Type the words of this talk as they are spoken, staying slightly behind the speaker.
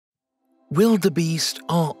Wildebeest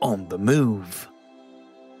are on the move.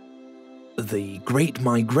 The Great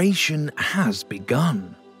Migration has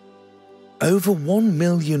begun. Over 1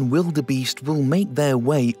 million wildebeest will make their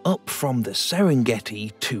way up from the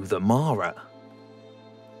Serengeti to the Mara.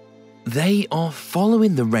 They are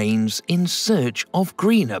following the rains in search of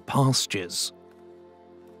greener pastures.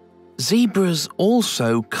 Zebras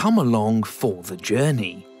also come along for the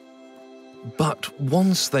journey. But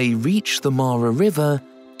once they reach the Mara River,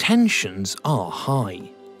 tensions are high.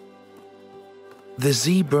 The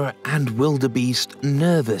zebra and wildebeest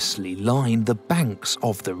nervously line the banks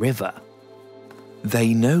of the river.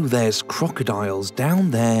 They know there's crocodiles down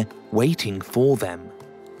there waiting for them.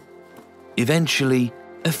 Eventually,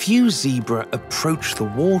 a few zebra approach the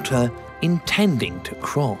water intending to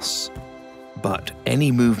cross. But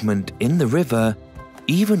any movement in the river,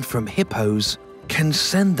 even from hippos, can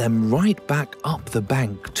send them right back up the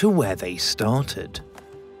bank to where they started.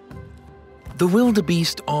 The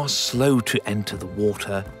wildebeest are slow to enter the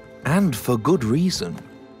water, and for good reason.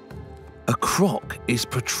 A croc is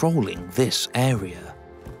patrolling this area.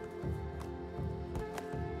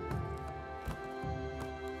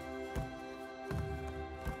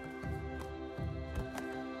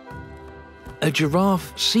 A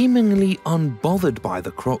giraffe, seemingly unbothered by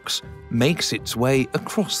the crocs, makes its way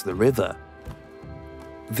across the river.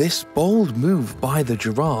 This bold move by the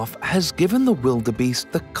giraffe has given the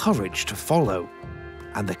wildebeest the courage to follow,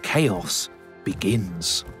 and the chaos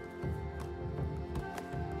begins.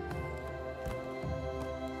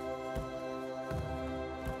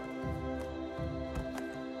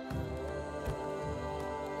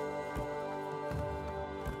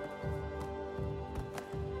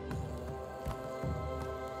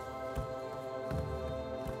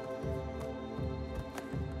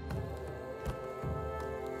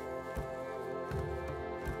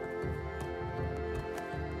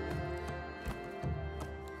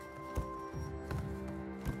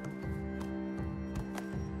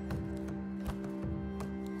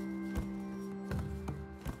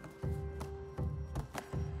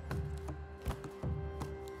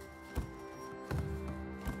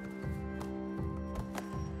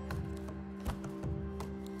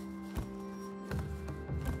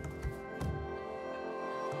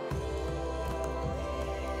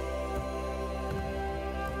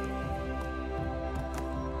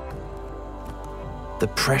 The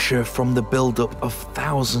pressure from the buildup of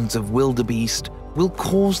thousands of wildebeest will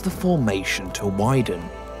cause the formation to widen.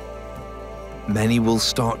 Many will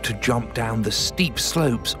start to jump down the steep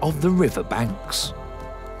slopes of the river banks.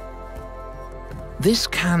 This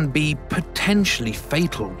can be potentially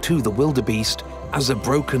fatal to the wildebeest, as a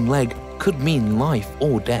broken leg could mean life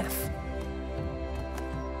or death.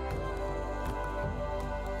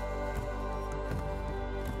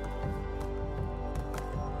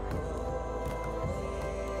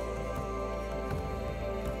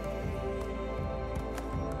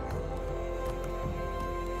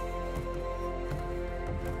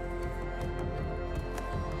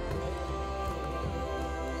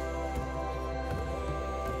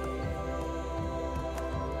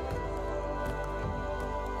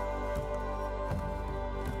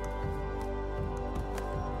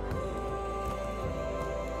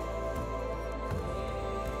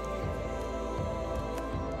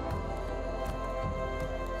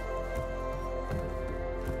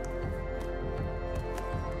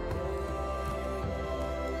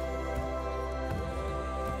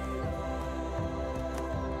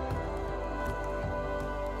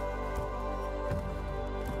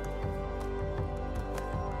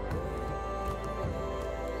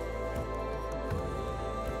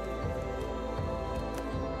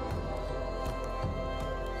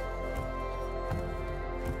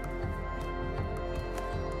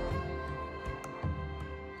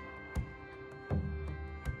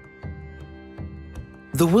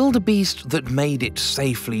 The wildebeest that made it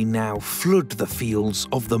safely now flood the fields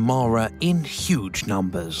of the Mara in huge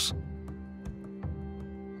numbers.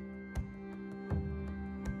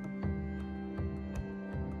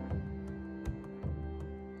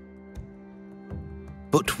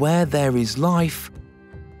 But where there is life,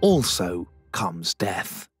 also comes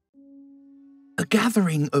death. A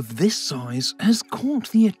gathering of this size has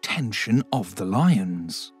caught the attention of the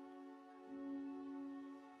lions.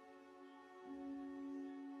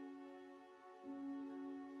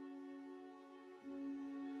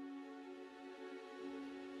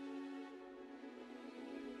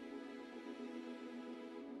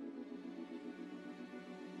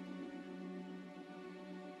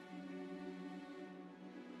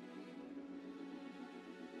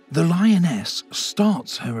 The lioness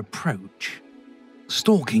starts her approach,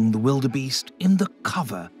 stalking the wildebeest in the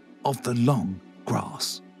cover of the long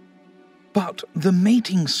grass. But the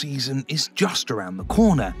mating season is just around the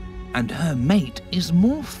corner, and her mate is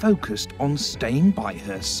more focused on staying by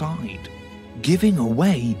her side, giving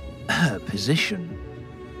away her position.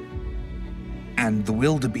 And the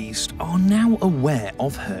wildebeest are now aware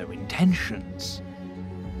of her intentions.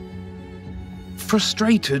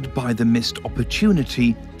 Frustrated by the missed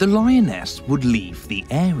opportunity, the lioness would leave the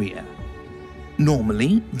area.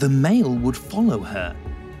 Normally, the male would follow her,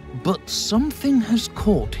 but something has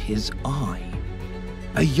caught his eye.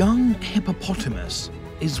 A young hippopotamus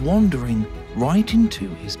is wandering right into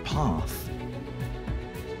his path.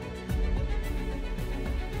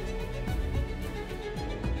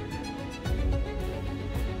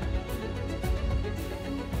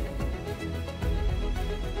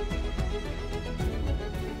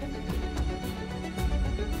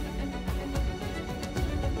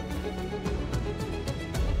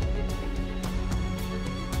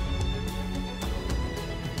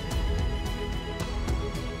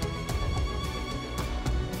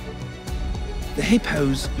 The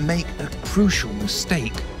hippos make a crucial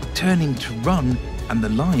mistake, turning to run, and the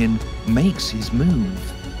lion makes his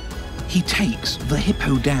move. He takes the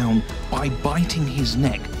hippo down by biting his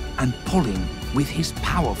neck and pulling with his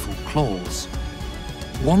powerful claws.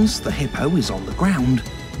 Once the hippo is on the ground,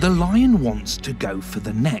 the lion wants to go for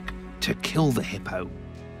the neck to kill the hippo,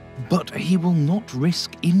 but he will not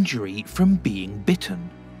risk injury from being bitten.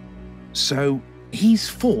 So he's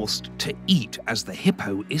forced to eat as the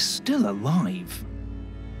hippo is still alive.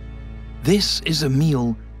 This is a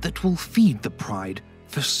meal that will feed the pride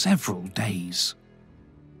for several days.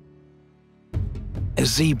 A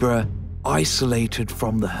zebra, isolated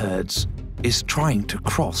from the herds, is trying to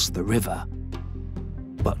cross the river,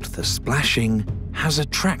 but the splashing has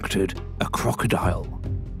attracted a crocodile.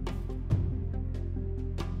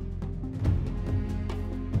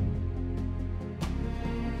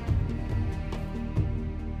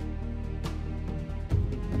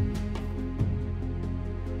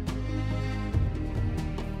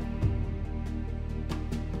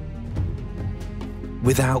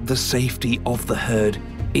 Without the safety of the herd,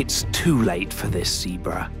 it's too late for this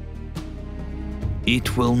zebra.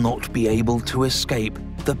 It will not be able to escape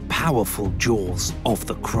the powerful jaws of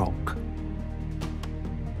the croc.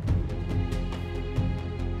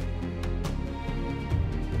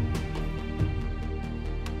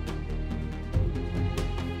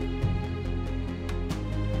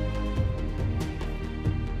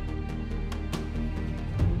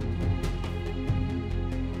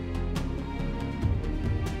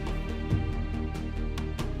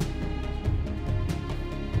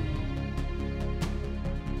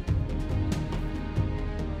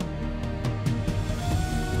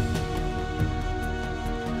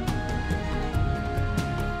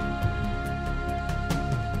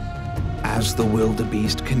 As the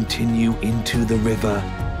wildebeest continue into the river,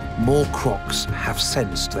 more crocs have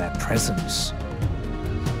sensed their presence.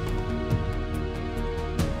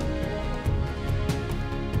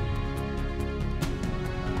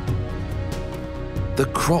 The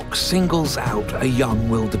croc singles out a young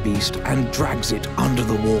wildebeest and drags it under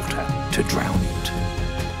the water to drown it.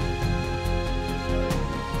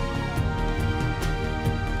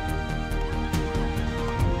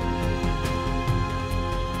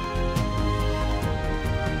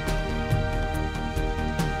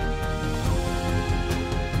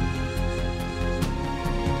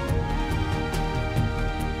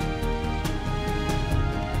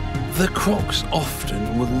 The crocs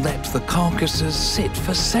often will let the carcasses sit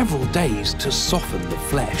for several days to soften the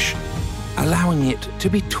flesh, allowing it to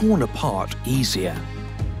be torn apart easier.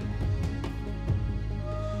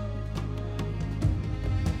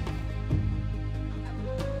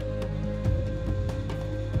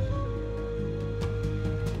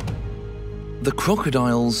 The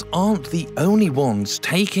crocodiles aren't the only ones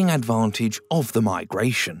taking advantage of the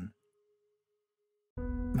migration.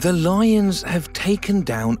 The lions have taken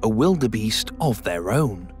down a wildebeest of their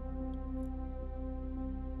own.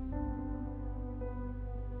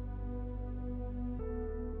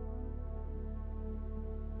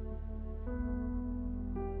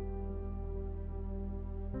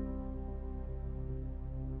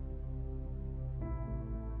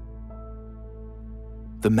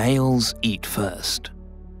 The males eat first.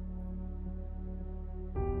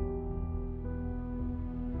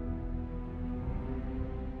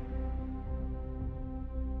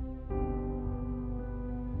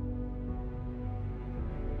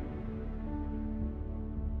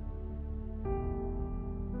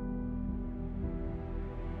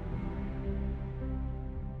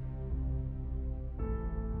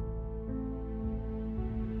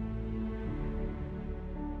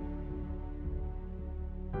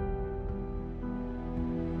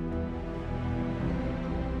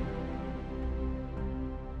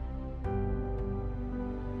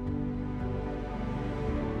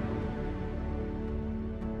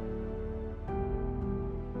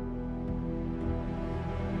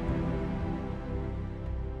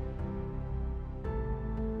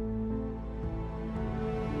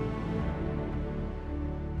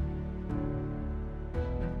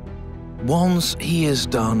 Once he is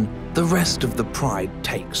done, the rest of the pride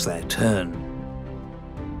takes their turn.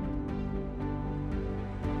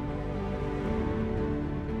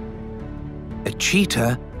 A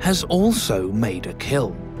cheetah has also made a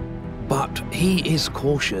kill, but he is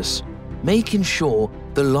cautious, making sure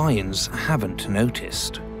the lions haven't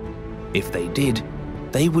noticed. If they did,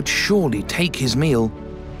 they would surely take his meal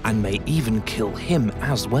and may even kill him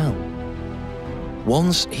as well.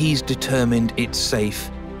 Once he's determined it's safe,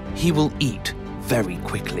 he will eat very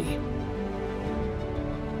quickly.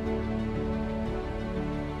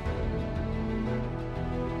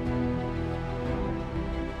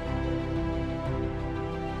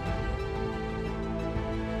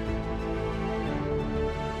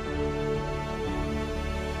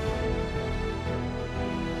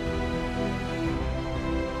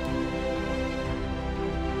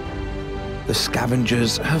 The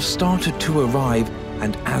scavengers have started to arrive,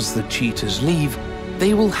 and as the cheetahs leave,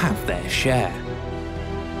 they will have their share.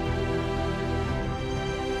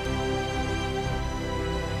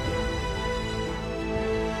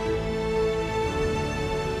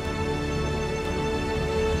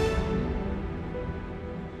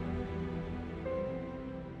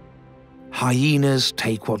 Hyenas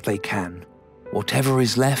take what they can. Whatever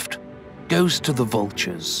is left goes to the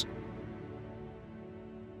vultures.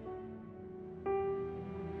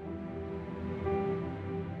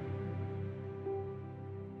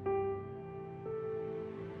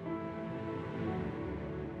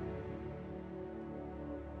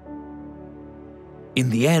 In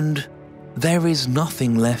the end, there is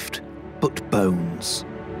nothing left but bones.